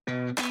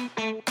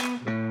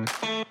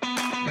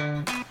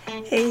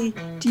Hey,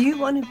 do you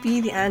want to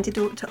be the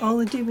antidote to all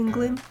the doom and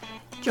gloom?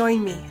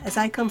 Join me as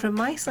I come from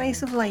my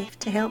slice of life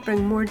to help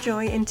bring more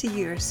joy into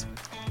yours.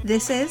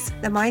 This is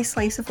the My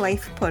Slice of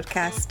Life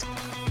podcast.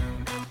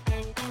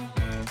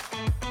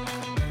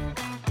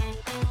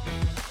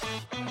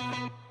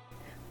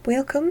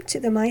 Welcome to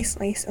the My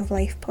Slice of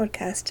Life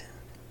podcast.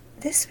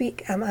 This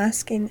week I'm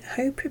asking,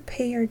 how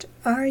prepared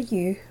are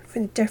you for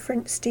the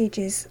different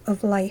stages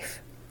of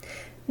life?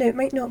 Now, it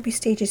might not be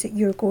stages that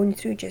you're going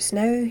through just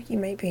now. You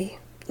might be,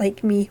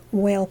 like me,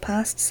 well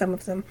past some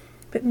of them,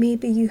 but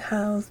maybe you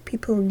have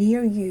people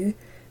near you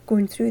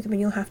going through them and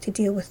you'll have to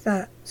deal with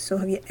that. So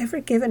have you ever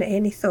given it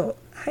any thought?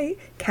 How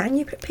can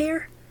you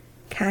prepare?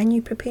 Can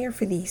you prepare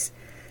for these?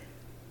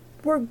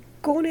 We're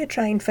going to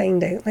try and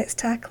find out. Let's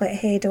tackle it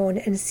head on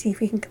and see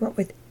if we can come up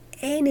with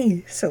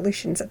any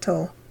solutions at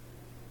all.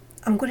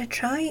 I'm going to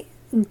try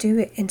and do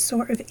it in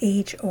sort of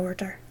age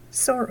order.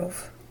 Sort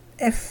of.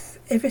 If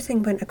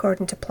everything went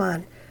according to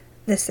plan,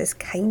 this is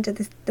kind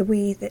of the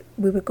way that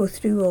we would go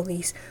through all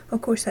these.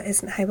 Of course, that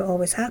isn't how it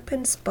always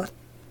happens, but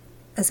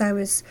as I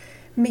was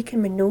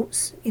making my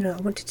notes, I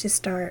wanted to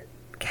start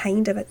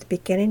kind of at the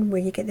beginning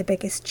where you get the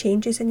biggest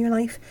changes in your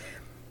life.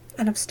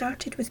 And I've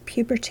started with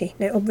puberty.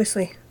 Now,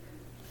 obviously,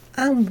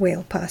 I'm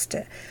well past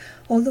it.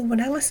 Although when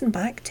I listen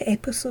back to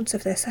episodes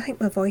of this, I think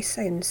my voice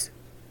sounds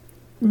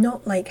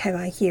not like how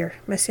I hear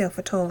myself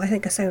at all. I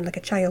think I sound like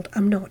a child.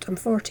 I'm not. I'm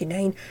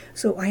 49,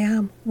 so I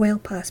am well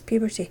past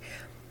puberty.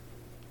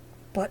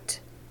 But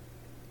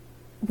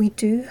we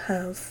do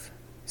have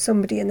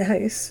somebody in the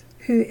house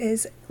who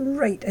is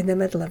right in the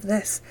middle of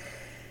this.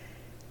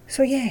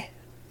 So yeah,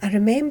 I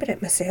remember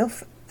it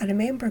myself. I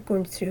remember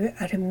going through it.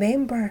 I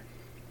remember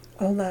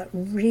all the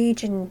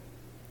raging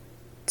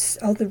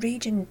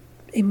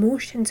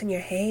emotions in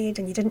your head,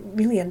 and you didn't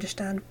really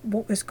understand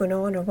what was going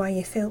on or why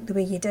you felt the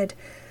way you did.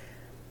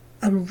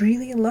 I'm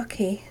really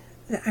lucky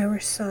that our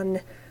son,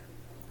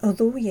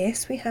 although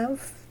yes, we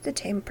have the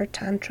temper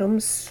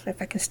tantrums,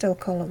 if I can still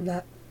call them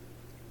that,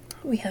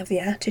 we have the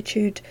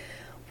attitude,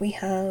 we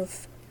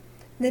have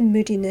the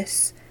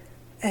moodiness,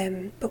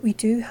 but we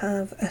do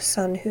have a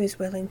son who is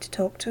willing to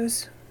talk to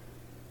us,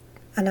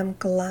 and I'm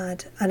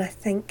glad. And I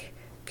think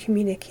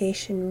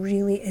communication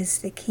really is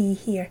the key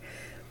here.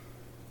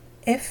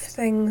 If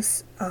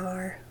things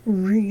are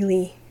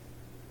really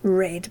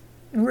red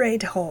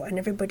hot and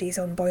everybody's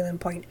on boiling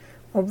point,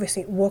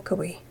 obviously walk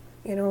away.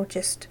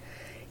 Just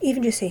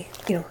say,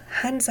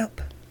 hands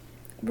up,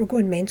 we're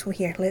going mental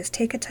here, let's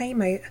take a time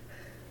out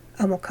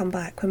and we'll come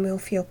back when we'll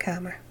feel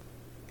calmer.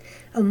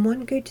 And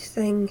one good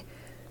thing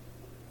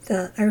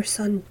that our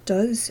son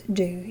does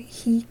do,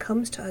 he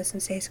comes to us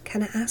and says,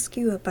 can I ask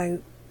you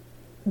about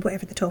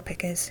whatever the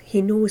topic is?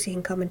 He knows he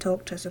can come and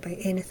talk to us about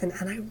anything,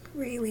 and I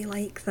really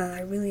like that.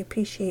 I really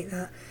appreciate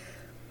that.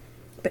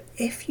 But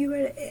if you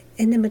are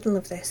in the middle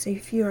of this,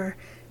 if you are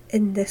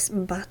in this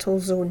battle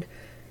zone,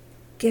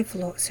 give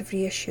lots of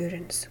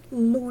reassurance,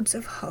 loads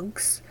of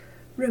hugs,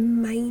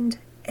 remind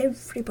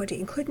everybody,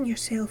 including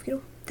yourself,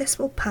 this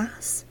will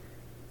pass.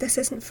 This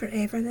isn't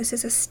forever. This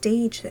is a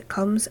stage that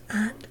comes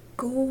and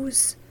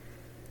goes.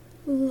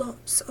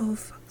 Lots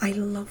of I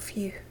love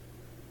you.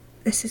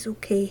 This is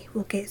okay.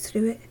 We'll get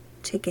through it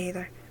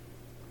together.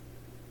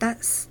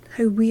 That's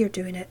how we're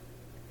doing it.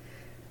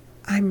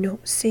 I'm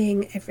not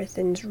saying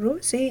everything's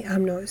rosy.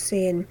 I'm not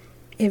saying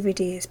every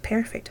day is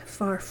perfect.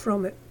 Far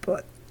from it.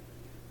 But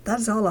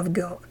that's all I've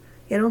got.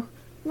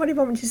 What do you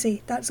want me to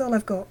say? That's all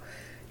I've got.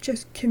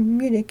 Just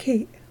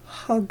communicate,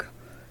 hug,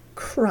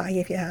 cry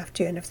if you have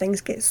to. And if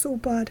things get so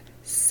bad,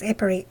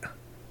 separate.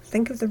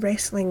 Think of the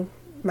wrestling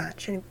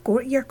match and go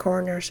to your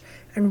corners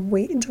and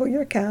wait until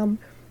you're calm.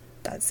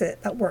 That's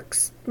it. That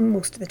works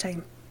most of the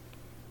time.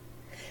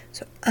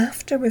 So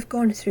after we've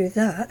gone through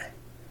that,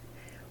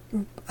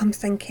 I'm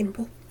thinking,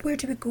 well, where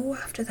do we go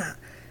after that?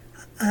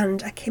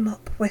 And I came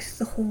up with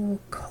the whole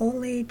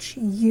college,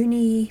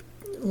 uni,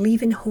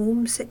 leaving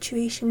home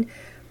situation.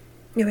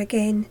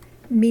 Again,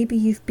 maybe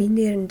you've been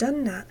there and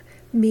done that.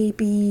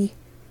 Maybe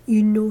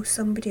you know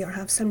somebody or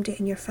have somebody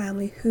in your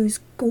family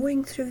who's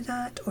going through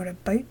that or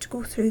about to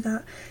go through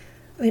that.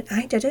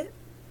 I did it.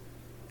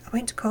 I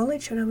went to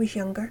college when I was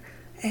younger.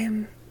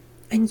 And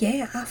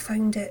yeah, I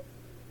found it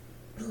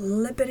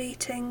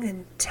liberating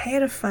and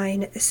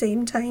terrifying at the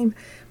same time.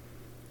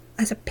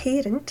 As a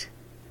parent,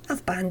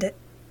 I've banned it.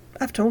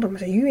 I've told him,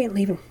 you ain't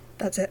leaving.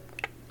 That's it.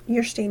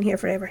 You're staying here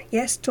forever.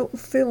 Yes, total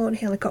full-on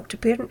helicopter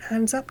parent,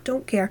 hands up,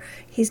 don't care.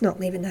 He's not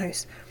leaving the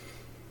house.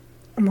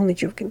 I'm only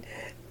joking.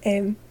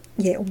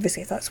 Yeah,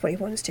 obviously if that's what he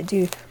wants to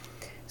do.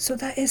 So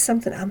that is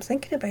something I'm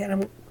thinking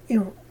about.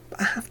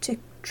 I have to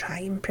try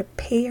and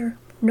prepare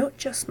not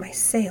just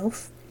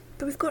myself,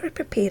 but we've got to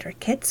prepare our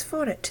kids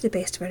for it to the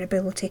best of our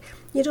ability.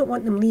 You don't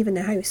want them leaving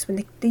the house when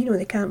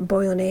they can't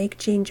boil an egg,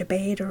 change a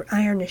bed or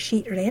iron a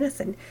sheet or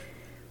anything.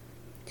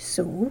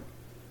 So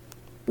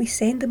we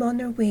send them on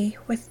their way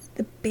with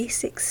the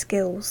basic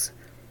skills.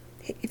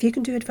 If you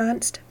can do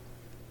advanced,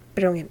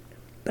 brilliant.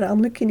 But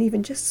I'm looking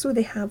even just so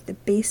they have the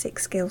basic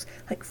skills,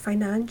 like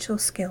financial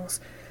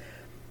skills.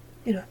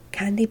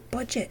 Can they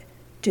budget?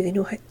 Do they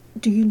know how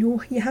Do you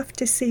know you have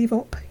to save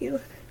up?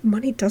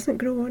 Money doesn't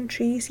grow on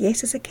trees.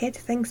 Yes, as a kid,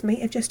 things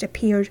might have just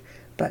appeared,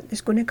 but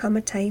there's going to come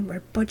a time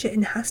where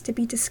budgeting has to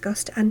be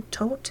discussed and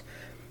taught.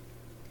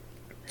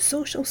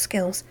 Social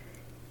skills.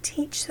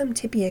 Teach them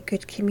to be a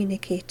good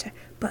communicator.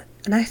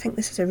 And I think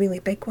this is a really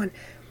big one,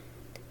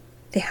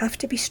 they have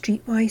to be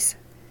streetwise.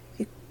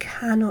 You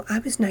cannot. I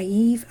was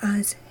naive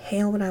as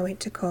hell when I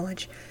went to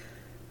college,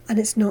 and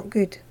it's not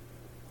good.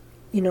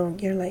 You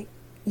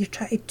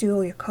try to do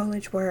all your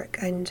college work,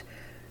 and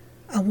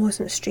I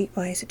wasn't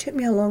streetwise. It took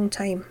me a long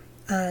time,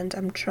 and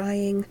I'm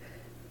trying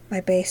my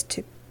best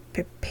to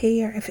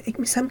prepare.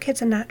 Some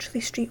kids are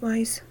naturally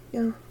streetwise,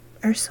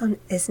 our son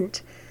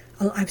isn't.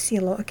 I've seen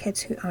a lot of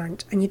kids who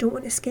aren't, and you don't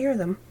want to scare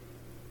them.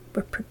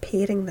 We're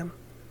preparing them.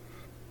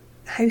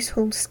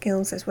 Household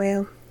skills as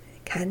well.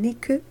 Can they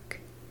cook?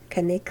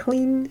 Can they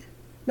clean?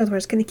 In other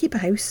words, can they keep a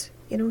house?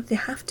 They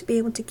have to be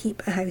able to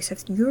keep a house.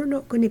 If you're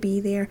not going to be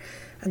there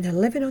and they're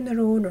living on their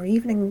own, or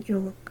even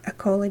in a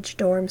college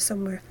dorm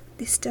somewhere,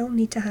 they still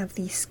need to have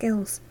these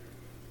skills.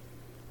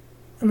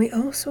 And we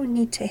also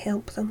need to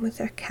help them with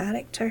their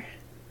character.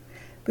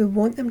 We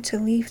want them to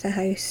leave the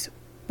house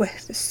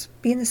with this,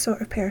 being the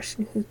sort of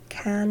person who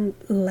can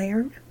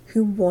learn,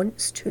 who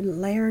wants to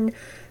learn,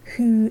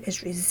 who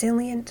is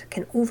resilient,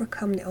 can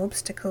overcome the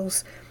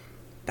obstacles,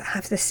 but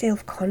have the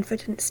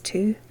self-confidence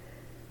too.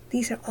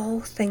 These are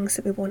all things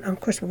that we want. And of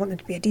course, we want them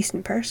to be a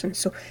decent person.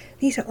 So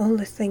these are all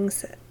the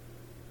things that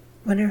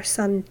when our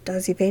son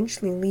does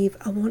eventually leave,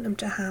 I want him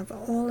to have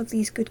all of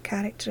these good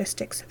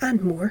characteristics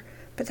and more.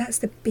 But that's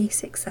the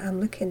basics that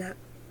I'm looking at.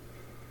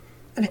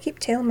 And I keep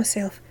telling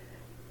myself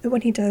that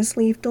when he does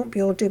leave, don't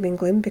be all doom and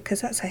gloom,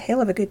 because that's a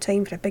hell of a good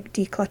time for a big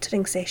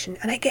decluttering session.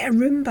 And I get a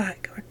room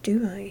back, or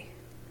do I?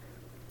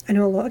 I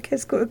know a lot of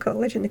kids go to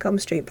college and they come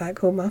straight back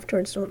home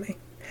afterwards, don't they?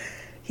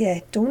 Yeah,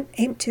 don't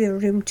empty the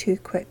room too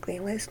quickly.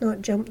 Let's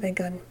not jump the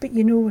gun. But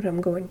you know where I'm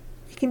going.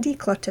 You can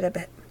declutter a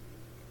bit.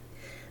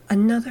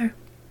 Another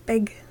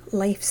big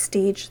life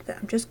stage that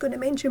I'm just going to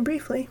mention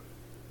briefly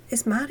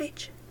is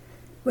marriage.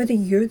 Whether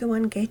you're the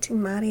one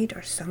getting married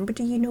or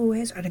somebody you know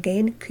is, or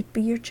again, it could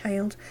be your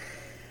child.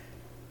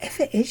 If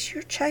it is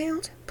your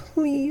child,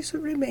 please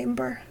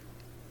remember,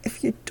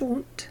 if you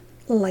don't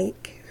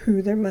like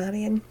who they're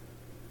marrying,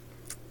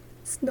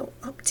 it's not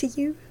up to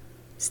you.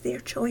 It's their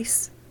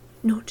choice,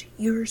 not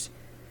yours.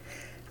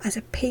 As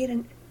a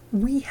parent,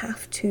 we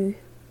have to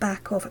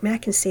back off. I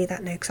can say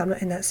that now because I'm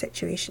not in that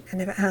situation,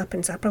 and if it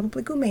happens, I'll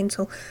probably go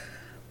mental,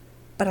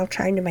 but I'll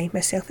try and remind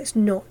myself it's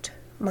not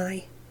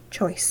my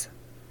choice.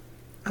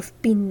 I've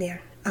been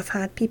there. I've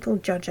had people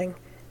judging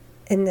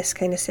in this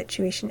kind of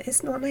situation.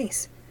 It's not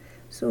nice.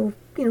 So,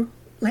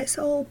 let's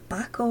all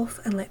back off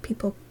and let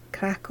people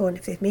crack on.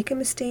 If they make a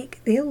mistake,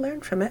 they'll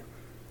learn from it,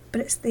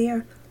 but it's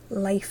their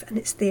life and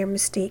it's their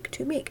mistake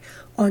to make.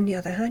 On the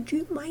other hand,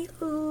 you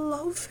might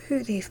love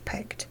who they've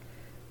picked.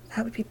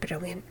 That would be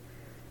brilliant.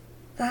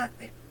 Isn't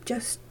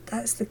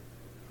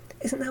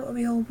that what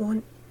we all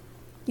want?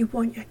 You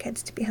want your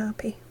kids to be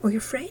happy, or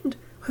your friend,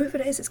 whoever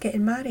it is that's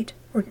getting married,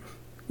 or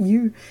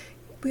you.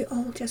 We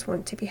all just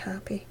want to be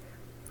happy.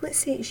 Let's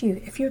say it's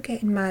you. If you're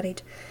getting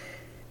married,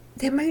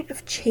 the amount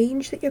of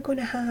change that you're going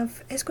to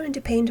have is going to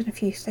depend on a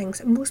few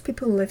things. Most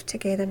people live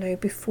together now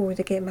before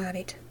they get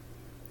married.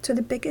 So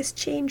the biggest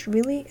change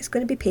really is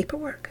going to be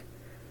paperwork.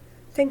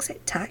 Things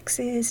like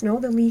taxes and all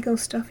the legal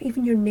stuff,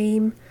 even your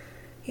name.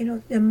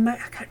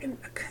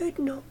 I could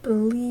not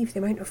believe the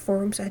amount of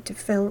forms I had to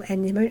fill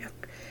in, the amount of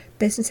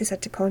businesses I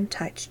had to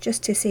contact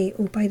just to say,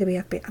 oh, by the way,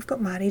 I've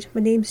got married, my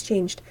name's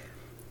changed.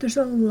 There's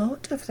a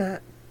lot of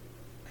that.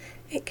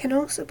 It can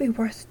also be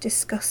worth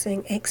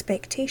discussing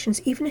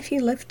expectations. Even if you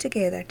live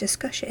together,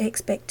 discuss your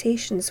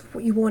expectations of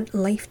what you want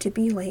life to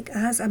be like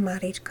as a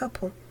married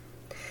couple.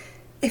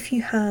 If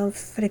you have,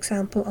 for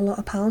example, a lot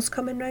of pals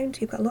coming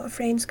round, you've got a lot of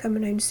friends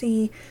coming round,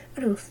 say,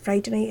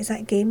 Friday night, is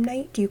that game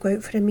night? Do you go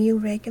out for a meal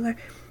regular?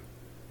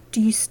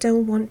 Do you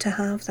still want to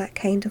have that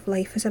kind of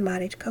life as a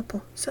married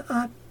couple? So,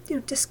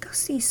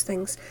 discuss these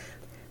things.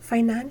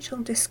 Financial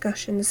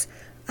discussions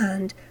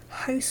and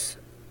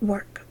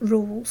housework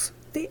roles,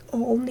 they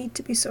all need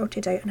to be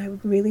sorted out, and I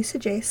would really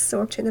suggest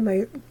sorting them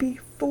out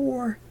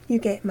before you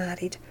get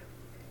married.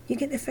 You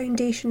get the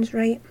foundations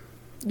right,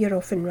 you're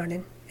off and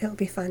running. It'll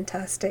be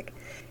fantastic.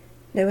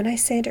 Now, when I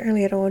said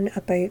earlier on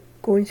about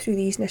going through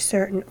these in a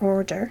certain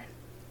order,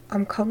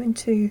 I'm coming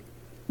to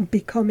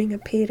becoming a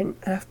parent,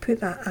 and I've put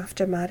that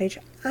after marriage.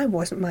 I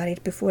wasn't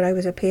married before I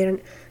was a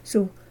parent,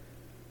 so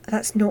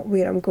that's not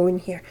where I'm going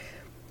here.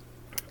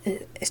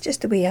 It's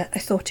just the way I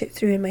thought it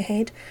through in my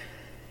head.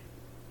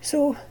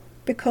 So,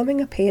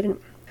 becoming a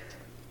parent,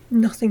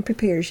 nothing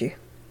prepares you.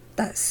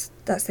 That's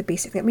the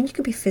basic thing. You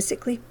can be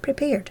physically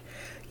prepared.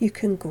 You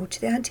can go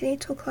to the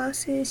antenatal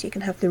classes, you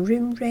can have the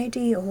room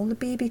ready, all the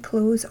baby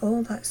clothes,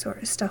 all that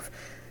sort of stuff.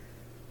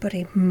 But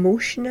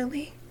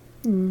emotionally,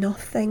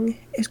 nothing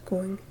is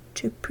going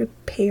to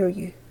prepare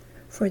you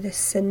for the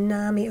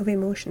tsunami of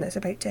emotion that's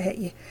about to hit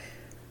you.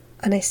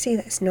 And I say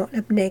that it's not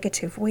in a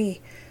negative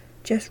way.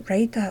 Just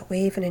ride that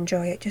wave and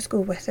enjoy it. Just go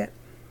with it.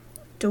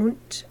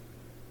 Don't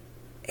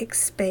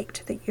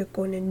expect that you're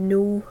going to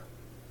know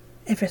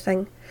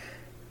everything.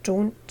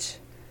 Don't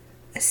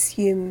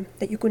assume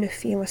that you're going to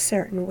feel a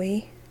certain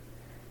way.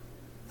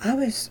 I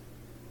was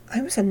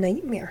a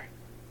nightmare,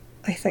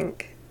 I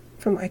think,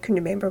 from what I can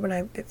remember when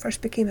I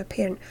first became a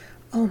parent.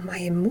 Oh, my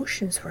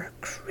emotions were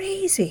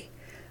crazy.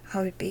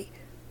 I would be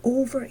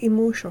over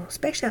emotional,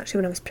 especially actually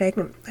when I was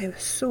pregnant. I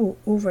was so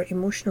over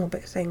emotional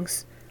about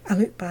things. I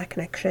look back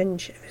and I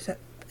cringe.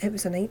 It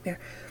was a nightmare.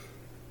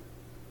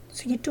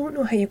 So you don't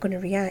know how you're going to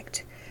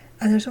react,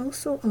 and there's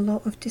also a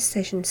lot of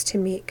decisions to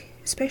make,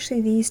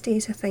 especially these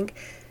days. I think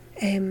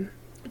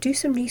do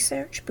some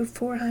research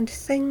beforehand.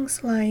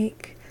 Things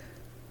like,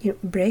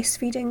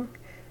 breastfeeding.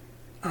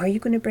 Are you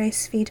going to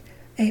breastfeed?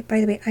 By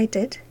the way, I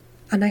did,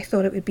 and I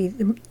thought it would be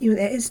it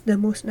is the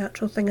most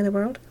natural thing in the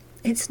world.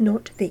 It's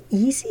not the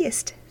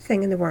easiest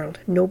thing in the world.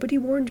 Nobody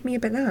warned me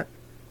about that.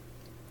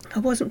 I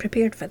wasn't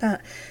prepared for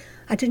that.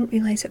 I didn't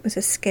realise it was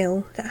a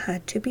skill that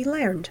had to be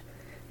learned.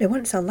 Now,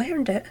 once I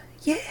learned it,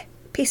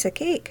 piece of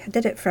cake. I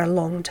did it for a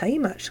long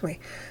time, actually.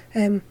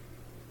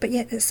 But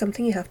yet, it's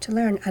something you have to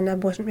learn, and I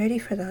wasn't ready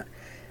for that.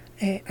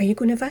 Are you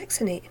going to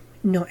vaccinate?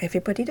 Not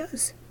everybody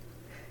does.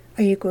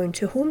 Are you going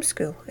to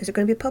homeschool? Is it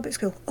going to be public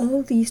school?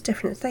 All these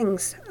different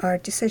things are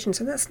decisions,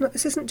 and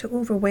this isn't to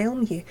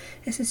overwhelm you.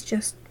 This is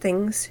just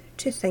things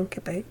to think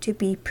about, to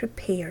be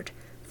prepared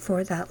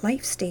for that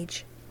life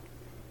stage.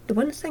 The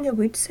one thing I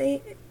would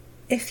say,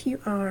 if you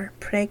are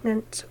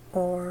pregnant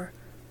or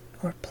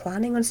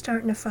planning on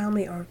starting a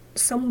family or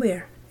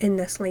somewhere in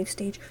this life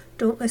stage,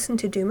 don't listen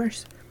to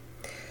doomers.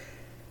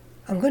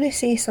 I'm going to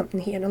say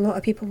something here, and a lot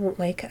of people won't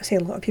like it. I say a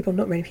lot of people,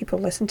 not many people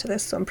listen to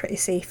this, so I'm pretty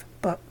safe.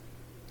 But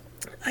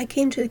I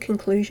came to the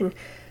conclusion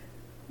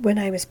when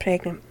I was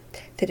pregnant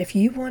that if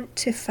you want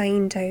to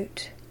find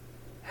out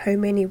how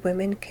many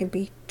women can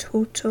be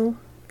total,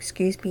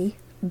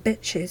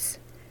 bitches,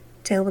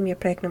 tell them you're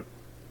pregnant.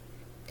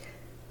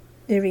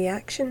 The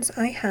reactions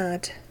I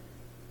had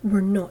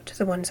were not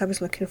the ones I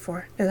was looking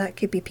for. Now, that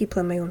could be people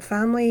in my own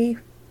family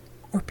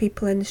or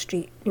people in the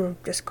street,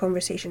 just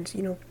conversations,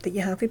 that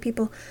you have with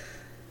people.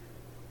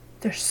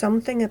 There's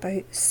something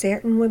about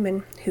certain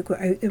women who go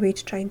out the way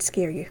to try and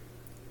scare you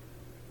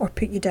or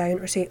put you down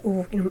or say,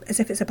 as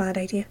if it's a bad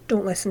idea.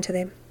 Don't listen to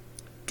them.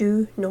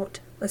 Do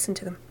not listen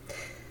to them.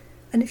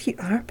 And if you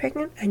are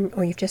pregnant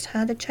or you've just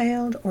had a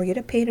child or you're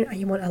a parent and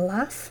you want to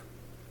laugh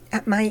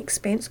at my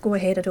expense, go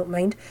ahead, I don't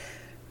mind.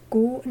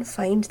 Go and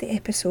find the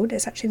episode.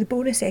 It's actually the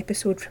bonus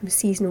episode from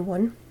season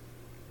 1.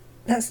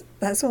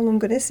 That's all I'm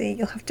going to say.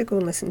 You'll have to go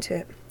and listen to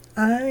it.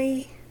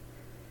 I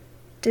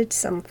did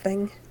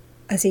something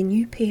as a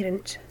new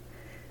parent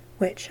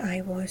which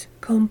I was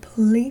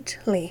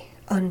completely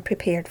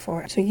unprepared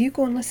for. So you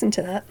go and listen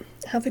to that.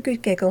 Have a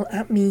good giggle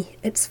at me.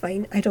 It's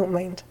fine. I don't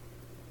mind.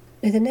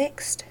 Now, the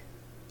next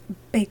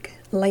big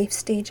life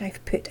stage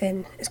I've put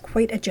in is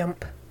quite a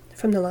jump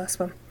from the last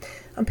one.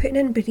 I'm putting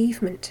in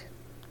bereavement,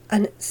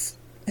 and it's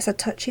a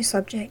touchy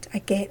subject. I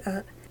get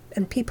that,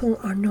 and people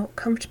are not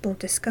comfortable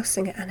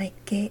discussing it, and I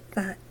get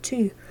that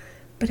too.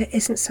 But it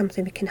isn't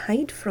something we can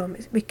hide from.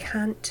 We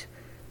can't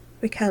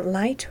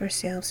lie to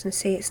ourselves and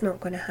say it's not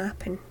going to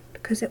happen,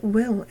 because it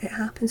will. It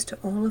happens to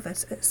all of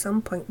us at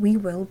some point. We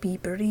will be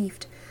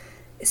bereaved,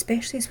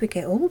 especially as we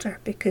get older,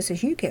 because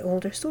as you get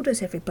older, so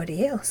does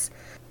everybody else.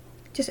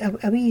 Just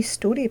a wee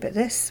story about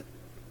this.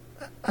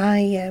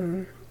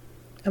 I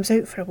was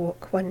out for a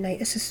walk one night.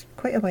 This is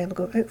quite a while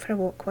ago. Out for a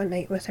walk one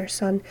night with our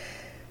son,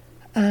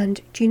 and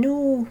do you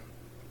know,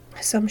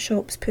 some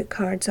shops put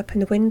cards up in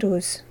the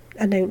windows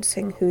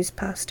announcing who's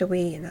passed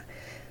away, and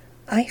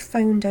I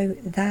found out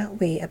that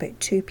way about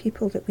 2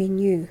 people that we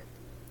knew.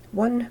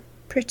 One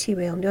pretty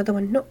well, and the other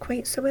one not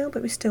quite so well,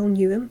 but we still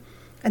knew him,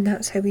 and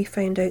that's how we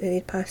found out that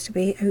they'd passed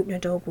away, out on a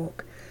dog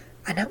walk.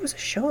 And that was a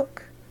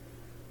shock.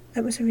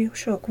 That was a real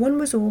shock. One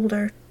was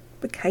older.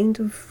 We kind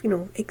of,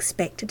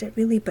 expected it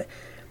really, but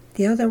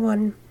the other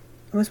one,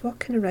 I was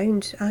walking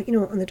around, on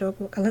the dog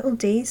walk, a little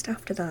dazed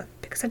after that,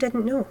 because I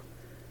didn't know.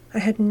 I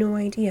had no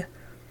idea.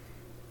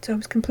 So I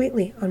was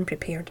completely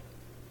unprepared.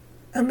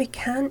 And we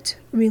can't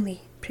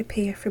really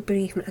prepare for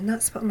bereavement, and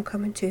that's what I'm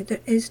coming to.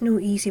 There is no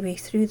easy way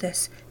through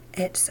this.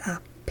 It's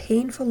a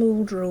painful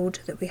old road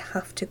that we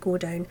have to go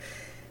down,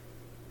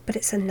 but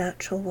it's a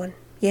natural one.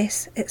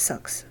 Yes, it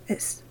sucks.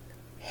 It's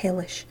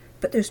hellish,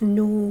 but there's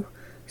no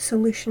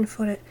solution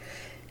for it.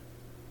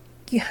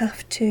 You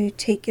have to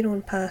take your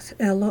own path.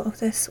 Now, a lot of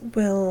this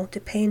will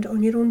depend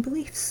on your own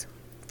beliefs.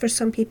 For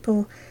some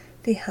people,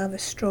 they have a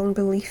strong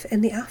belief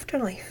in the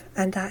afterlife,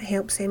 and that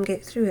helps them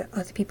get through it.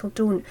 Other people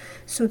don't.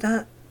 So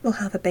that will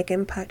have a big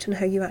impact on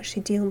how you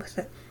actually deal with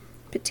it.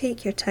 But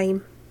take your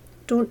time.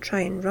 Don't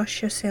try and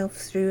rush yourself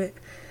through it.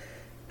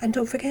 And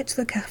don't forget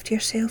to look after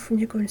yourself when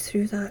you're going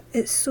through that.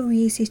 It's so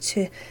easy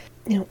to,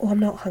 I'm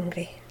not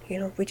hungry.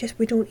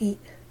 We don't eat.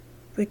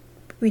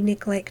 We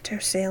neglect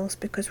ourselves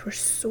because we're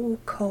so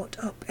caught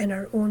up in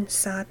our own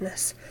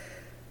sadness.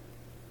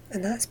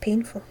 And that's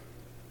painful.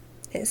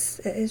 It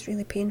is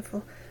really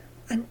painful.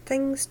 And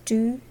things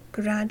do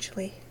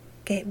gradually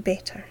get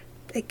better.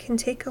 It can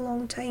take a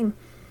long time.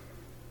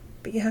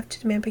 but you have to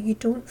remember you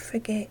don't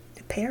forget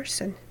the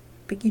person,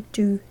 but you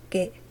do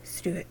get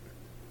through it.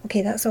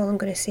 Okay, that's all I'm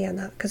going to say on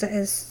that, because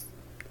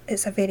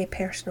it's a very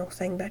personal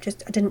thing, but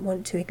I didn't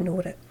want to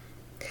ignore it.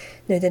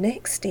 Now the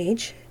next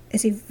stage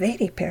is a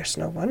very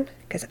personal one,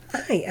 because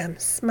I am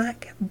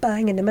smack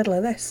bang in the middle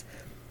of this.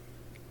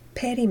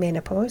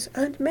 Perimenopause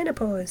and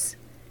menopause.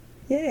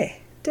 Yeah,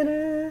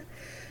 ta-da!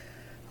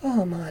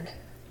 Oh man,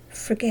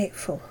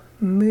 forgetful,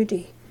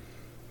 moody,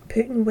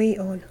 putting weight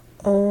on,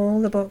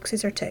 all the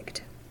boxes are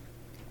ticked.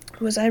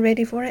 Was I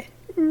ready for it?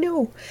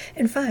 No.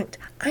 In fact,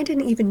 I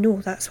didn't even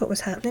know that's what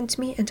was happening to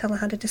me until I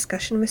had a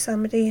discussion with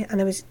somebody and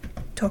I was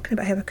talking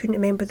about how I couldn't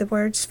remember the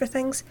words for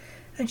things,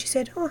 and she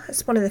said, oh,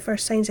 that's one of the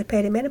first signs of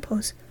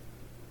perimenopause.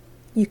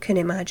 You can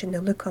imagine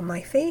the look on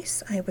my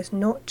face. I was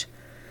not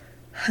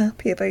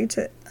happy about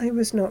it. I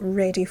was not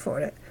ready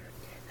for it.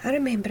 I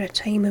remember a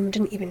time when we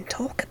didn't even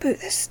talk about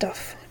this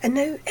stuff, and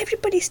now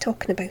everybody's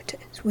talking about it.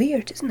 It's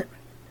weird, isn't it?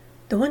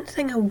 The one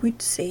thing I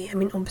would say, I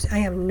mean, obviously I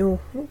am no,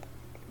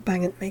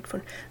 banging the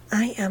microphone,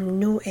 I am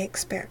no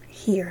expert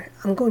here.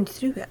 I'm going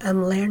through it.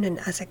 I'm learning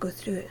as I go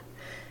through it.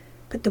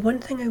 But the one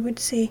thing I would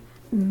say,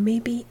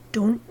 maybe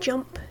don't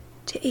jump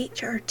to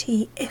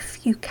HRT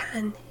if you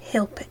can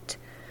help it.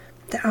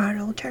 There are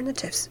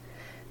alternatives.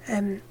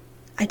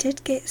 I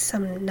did get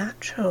some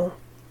natural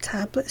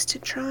tablets to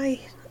try.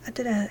 It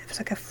was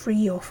like a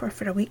free offer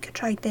for a week. I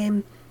tried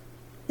them.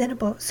 Then I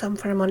bought some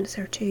for a month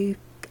or two.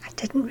 I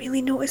didn't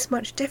really notice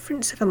much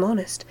difference, if I'm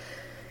honest.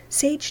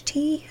 Sage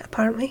tea,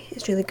 apparently,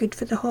 is really good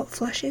for the hot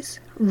flushes.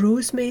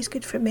 Rosemary is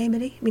good for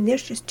memory. I mean,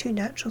 there's just two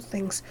natural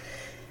things.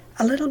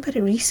 A little bit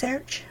of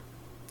research.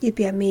 You'd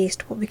be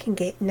amazed what we can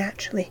get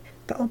naturally.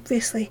 But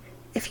obviously,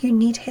 if you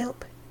need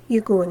help,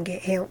 you go and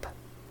get help.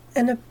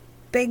 And a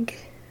big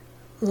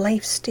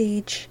life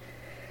stage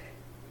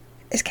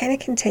is kind of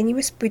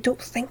continuous, but we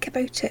don't think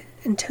about it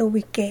until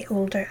we get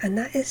older, and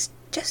that is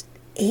just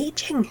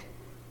aging.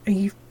 Are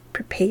you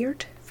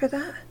prepared for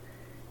that?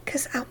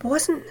 Because I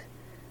wasn't.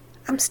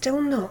 I'm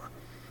still not.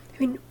 I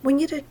mean, when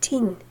you're a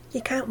teen,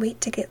 you can't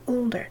wait to get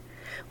older.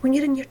 When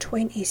you're in your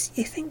 20s,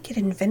 you think you're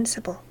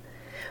invincible.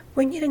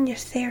 When you're in your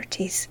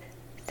 30s,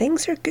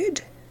 things are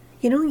good.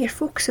 You know, you're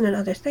focusing on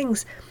other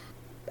things.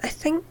 I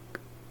think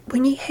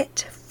when you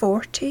hit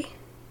 40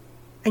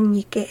 and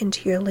you get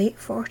into your late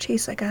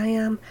 40s like I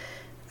am,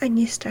 and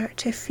you start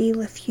to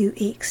feel a few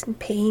aches and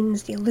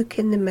pains, you look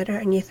in the mirror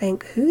and you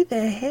think, who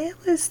the hell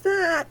is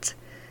that?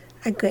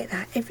 I get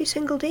that every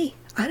single day.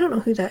 I don't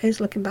know who that is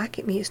looking back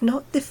at me. It's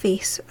not the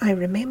face I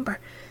remember.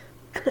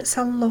 And it's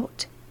a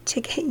lot to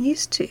get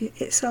used to.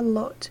 It's a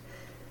lot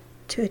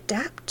to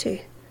adapt to.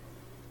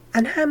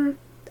 And I'm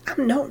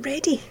not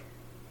ready.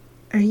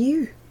 Are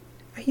you?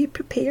 Are you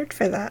prepared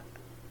for that?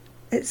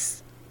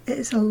 It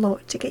is a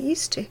lot to get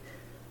used to.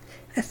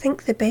 I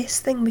think the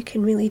best thing we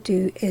can really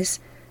do is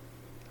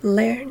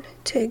learn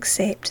to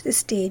accept the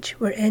stage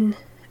we're in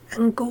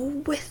and go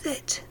with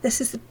it.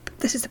 This is the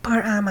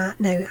part I'm at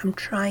now. I'm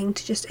trying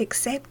to just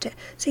accept it.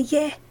 Say,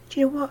 yeah, do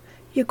you know what?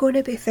 You're going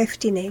to be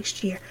 50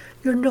 next year.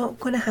 You're not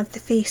going to have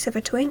the face of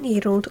a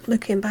 20-year-old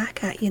looking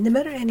back at you in the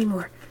mirror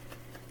anymore.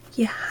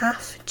 You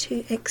have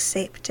to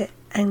accept it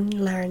and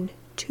learn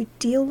to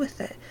deal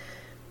with it.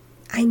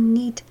 I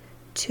need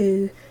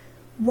to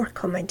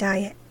work on my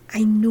diet.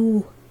 I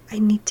know I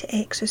need to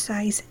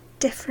exercise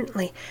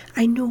differently.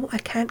 I know I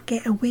can't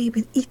get away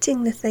with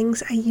eating the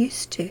things I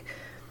used to.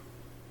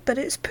 But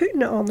it's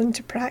putting it all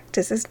into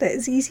practice, isn't it?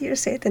 It's easier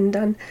said than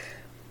done.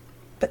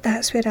 But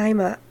that's where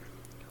I'm at.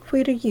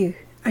 Where are you?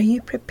 Are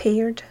you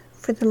prepared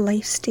for the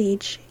life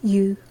stage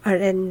you are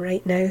in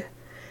right now?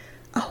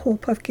 I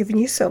hope I've given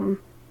you some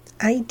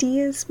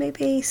ideas,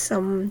 maybe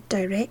some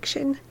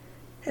direction,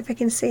 if I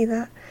can say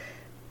that.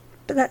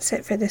 But that's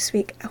it for this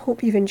week. I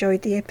hope you've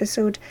enjoyed the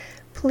episode.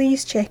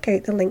 Please check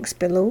out the links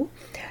below.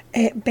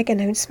 Big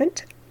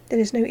announcement. There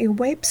is now a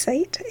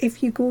website.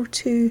 If you go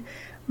to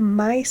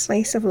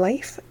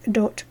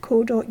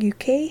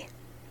mysliceoflife.co.uk,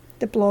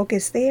 the blog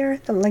is there,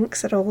 the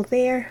links are all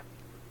there,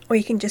 or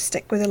you can just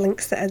stick with the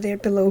links that are there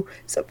below.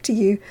 It's up to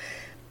you.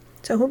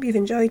 So I hope you've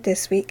enjoyed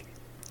this week.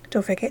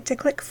 Don't forget to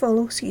click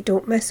follow so you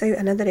don't miss out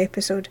another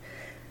episode.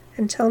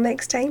 Until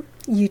next time,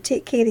 you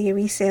take care of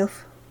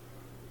yourself.